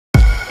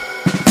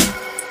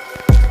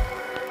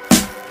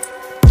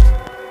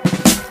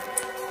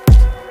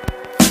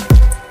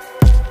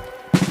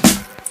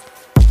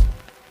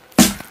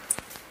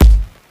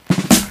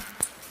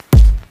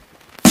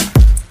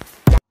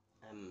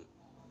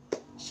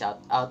shout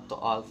out to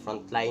all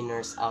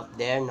frontliners out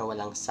there na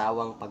walang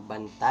sawang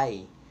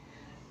pagbantay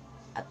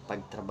at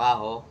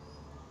pagtrabaho.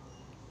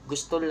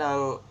 Gusto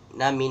lang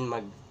namin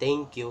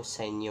mag-thank you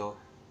sa inyo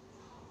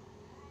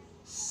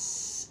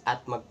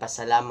at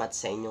magpasalamat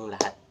sa inyong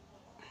lahat.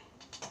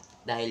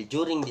 Dahil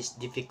during this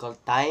difficult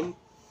time,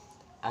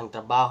 ang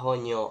trabaho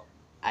nyo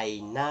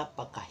ay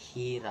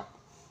napakahirap.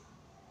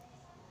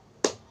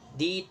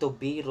 Di ito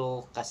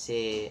biro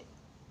kasi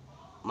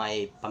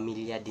may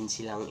pamilya din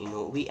silang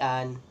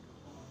inuwian,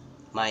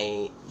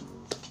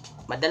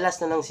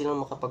 madalas na lang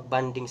silang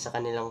makapag-bonding sa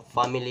kanilang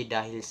family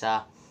dahil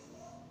sa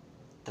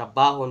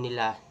trabaho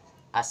nila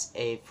as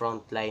a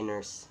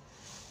frontliners.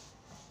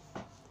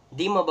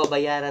 Di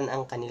mababayaran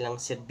ang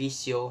kanilang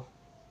serbisyo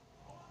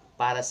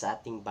para sa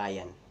ating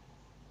bayan.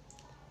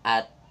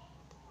 At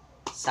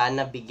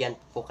sana bigyan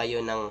po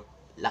kayo ng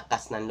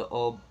lakas ng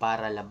loob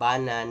para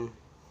labanan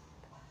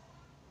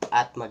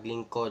at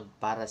maglingkod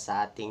para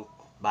sa ating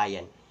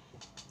bayan.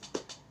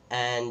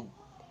 And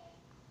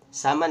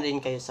sama rin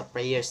kayo sa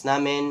prayers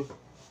namin,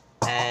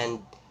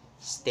 and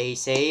stay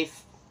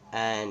safe,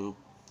 and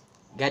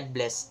God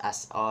bless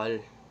us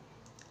all.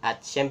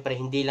 At syempre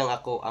hindi lang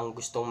ako ang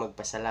gustong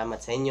magpasalamat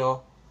sa inyo,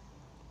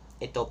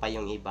 ito pa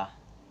yung iba.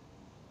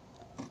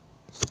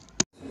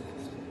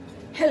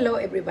 Hello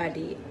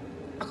everybody,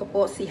 ako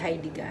po si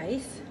Heidi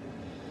guys.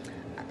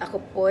 Ako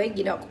po ay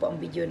ginawa ko po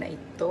ang video na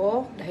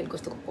ito dahil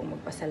gusto ko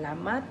pong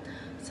magpasalamat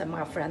sa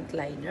mga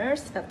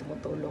frontliners na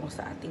tumutulong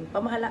sa ating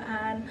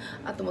pamahalaan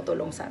at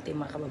tumutulong sa ating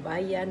mga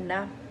kababayan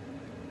na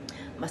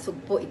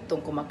masugpo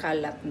itong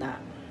kumakalat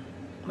na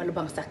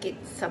malubhang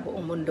sakit sa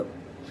buong mundo.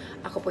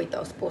 Ako po ay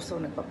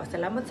taos-pusong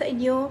nagpapasalamat sa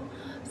inyo,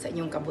 sa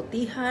inyong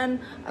kabutihan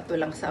at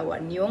walang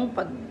sawa niyong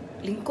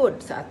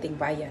paglingkod sa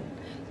ating bayan.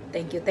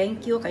 Thank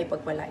you, kayo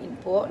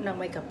pagpalain po ng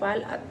may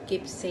kapal at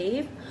keep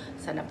safe.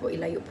 Sana po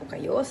ilayo po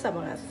kayo sa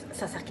mga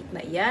sasakit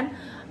na iyan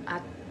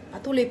at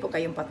patuloy po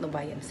kayong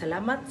patnubayan.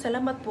 Salamat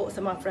po sa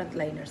mga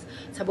frontliners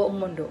sa buong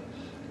mundo.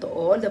 To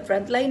all the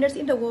frontliners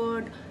in the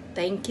world,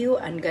 thank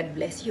you and God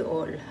bless you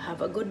all.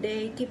 Have a good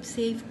day. Keep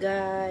safe,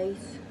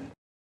 guys.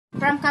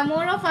 From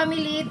Camuro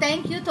family,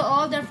 thank you to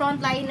all the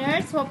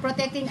frontliners for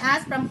protecting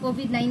us from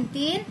COVID-19.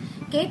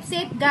 Keep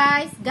safe,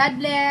 guys. God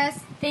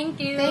bless. Thank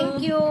you.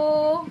 Thank you.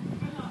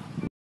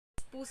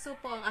 Puso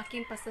po ang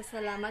aking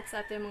pasasalamat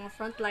sa ating mga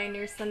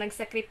frontliners na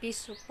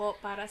nagsakripisyo po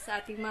para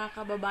sa ating mga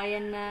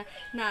kababayan na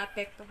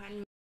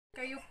naapektuhan.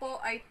 Kayo po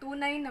ay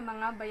tunay na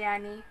mga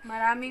bayani.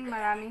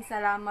 Maraming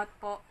salamat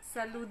po.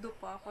 Saludo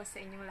po ako sa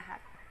inyong lahat.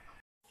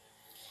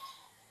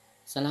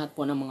 Sa lahat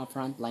po ng mga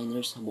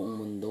frontliners sa buong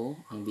mundo,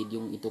 ang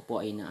videong ito po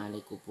ay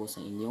naalay ko po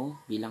sa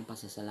inyo bilang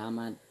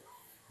pasasalamat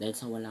dahil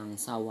sa walang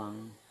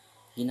sawang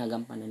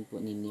ginagampanan po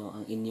ninyo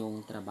ang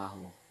inyong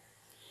trabaho.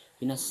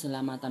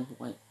 Pinasasalamatan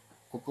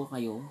ko po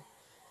kayo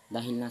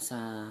dahil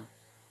nasa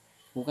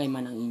hukay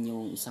man ang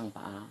inyong isang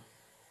paa,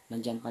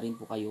 nandyan pa rin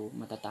po kayo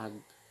matatag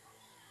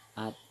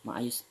at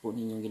maayos po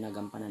ninyong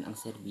ginagampanan ang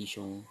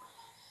serbisyong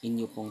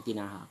inyo pong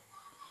tinahak.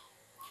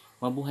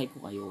 Mabuhay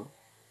po kayo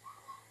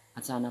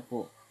at sana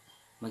po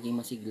maging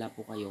masigla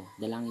po kayo.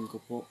 Dalangin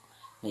ko po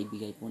na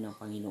ibigay po ng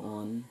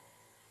Panginoon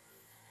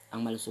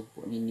ang malusog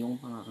po ninyong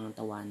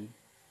pangangatawan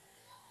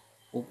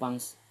upang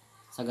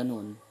sa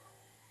ganun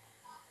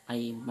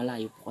ay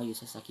malayo po kayo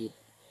sa sakit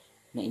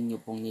na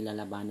inyo pong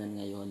nilalabanan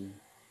ngayon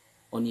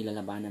o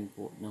nilalabanan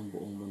po ng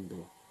buong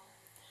mundo.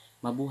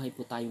 Mabuhay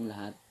po tayong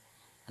lahat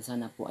at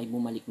sana po ay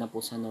bumalik na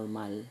po sa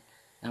normal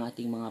ang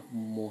ating mga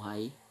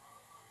pamumuhay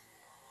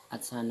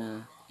at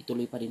sana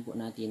ituloy pa rin po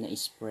natin na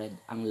spread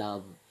ang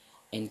love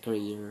and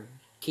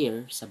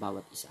care sa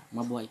bawat isa.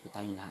 Mabuhay po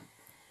tayong lahat.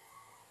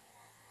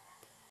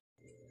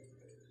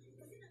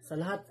 Sa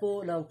lahat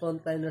po ng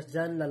frontliners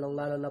dyan,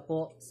 lalong-lalo na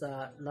po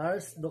sa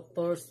nurse,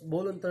 doctors,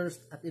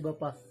 volunteers at iba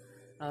pa.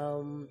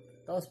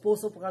 Taos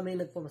puso po kami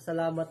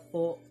nagpapasalamat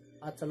po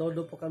at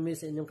saludo po kami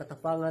sa inyong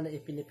katapangan na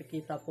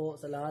ipinipikita po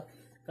sa lahat.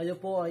 Kayo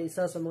po ay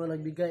isa sa mga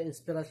nagbigay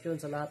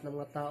inspirasyon sa lahat ng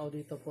mga tao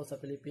dito po sa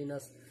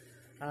Pilipinas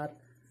at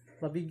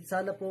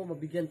sana po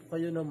mabigyan po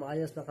kayo ng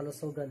maayos na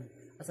kalusugan.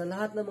 At sa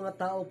lahat ng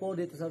mga tao po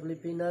dito sa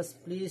Pilipinas,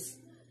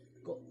 please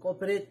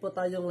cooperate po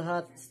tayong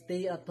lahat.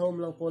 Stay at home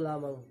lang po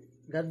lamang.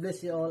 God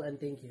bless you all and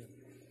thank you.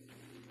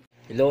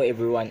 Hello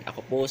everyone,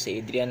 ako po si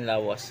Adrian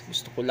Lawas.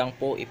 Gusto ko lang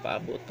po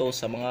ipaabot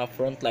sa mga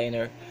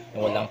frontliner na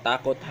walang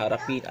takot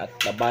harapin at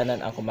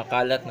labanan ang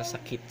kumakalat na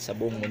sakit sa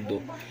buong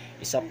mundo.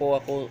 Isa po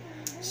ako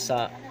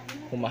sa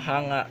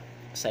humahanga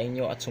sa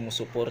inyo at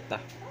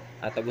sumusuporta.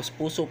 At tagus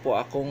puso po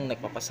akong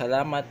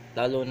nagpapasalamat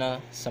lalo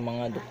na sa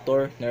mga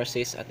doktor,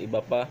 nurses at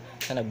iba pa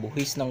na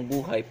nagbuhis ng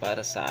buhay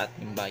para sa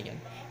ating bayan.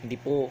 Hindi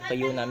po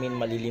kayo namin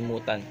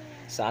malilimutan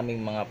sa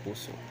aming mga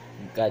puso.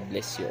 God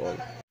bless you all.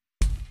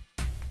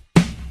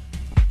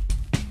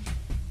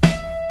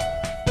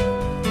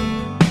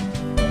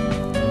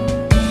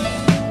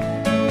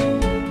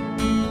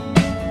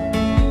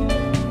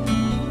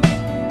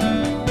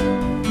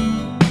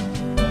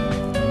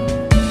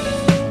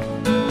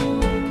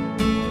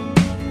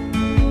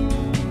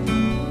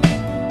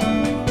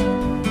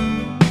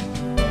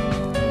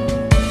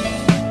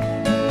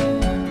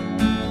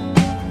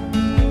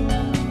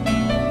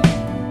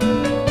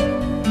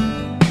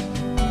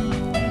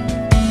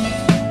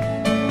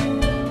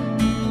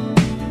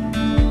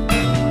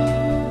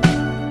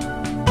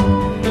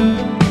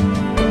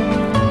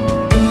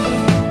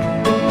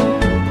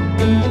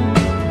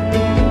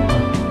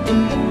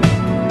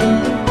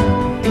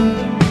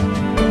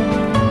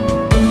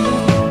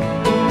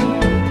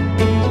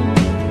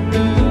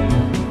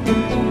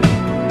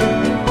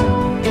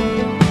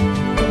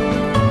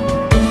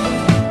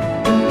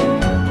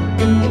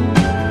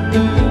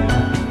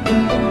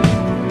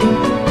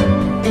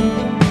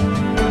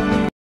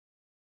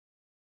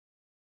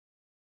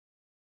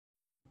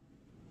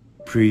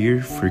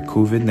 Prayer for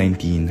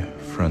COVID-19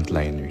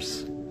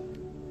 frontliners.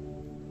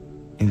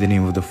 In the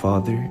name of the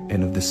Father,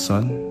 and of the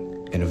Son,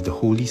 and of the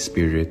Holy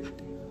Spirit.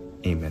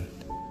 Amen.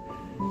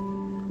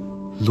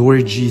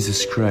 Lord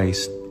Jesus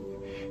Christ,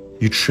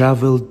 you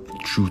traveled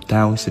through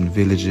towns and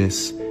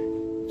villages,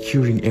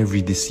 curing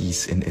every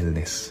disease and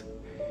illness.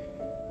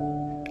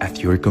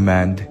 At your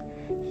command,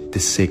 the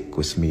sick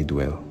was made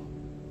well.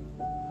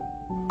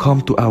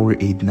 Come to our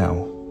aid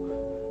now,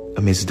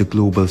 amidst the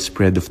global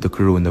spread of the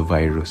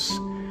coronavirus,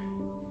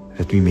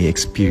 that we may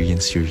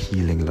experience your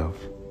healing love.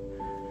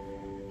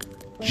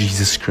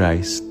 Jesus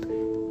Christ,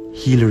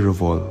 healer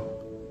of all,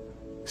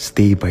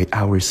 stay by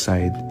our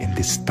side in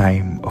this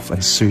time of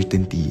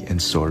uncertainty and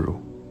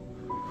sorrow.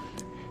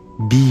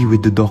 Be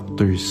with the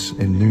doctors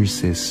and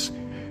nurses,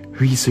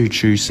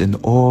 researchers, and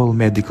all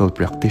medical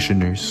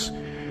practitioners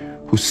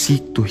who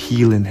seek to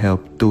heal and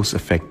help those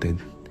affected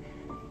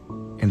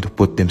and to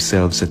put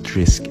themselves at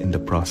risk in the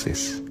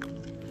process.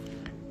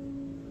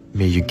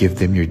 May you give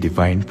them your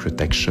divine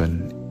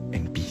protection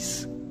and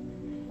peace.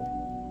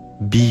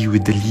 Be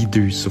with the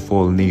leaders of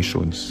all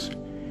nations.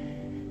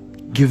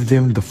 Give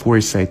them the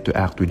foresight to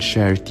act with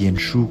charity and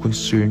true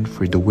concern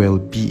for the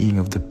well-being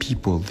of the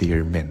people they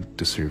are meant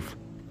to serve.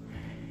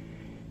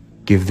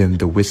 Give them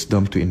the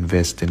wisdom to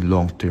invest in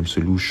long-term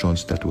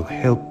solutions that will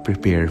help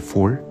prepare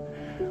for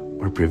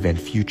or prevent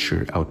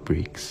future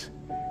outbreaks.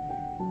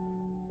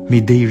 May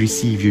they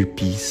receive your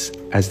peace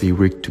as they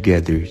work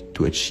together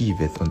to achieve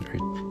it on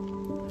earth.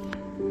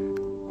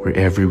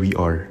 Wherever we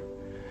are,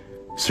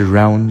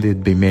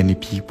 surrounded by many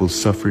people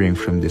suffering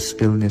from this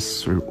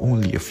illness or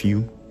only a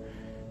few,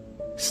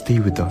 stay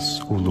with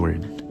us, O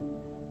Lord,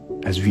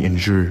 as we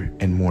endure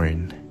and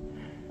mourn,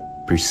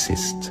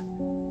 persist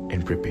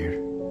and prepare.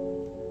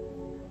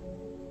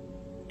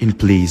 In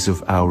place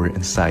of our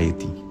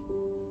anxiety,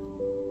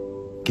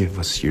 give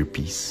us your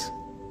peace.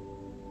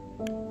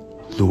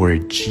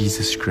 Lord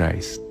Jesus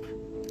Christ,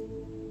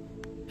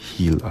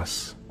 heal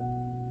us.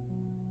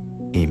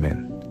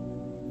 Amen.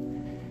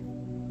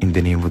 In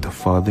the name of the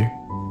Father,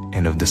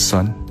 and of the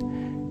Son,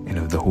 and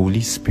of the Holy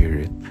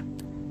Spirit.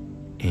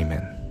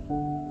 Amen.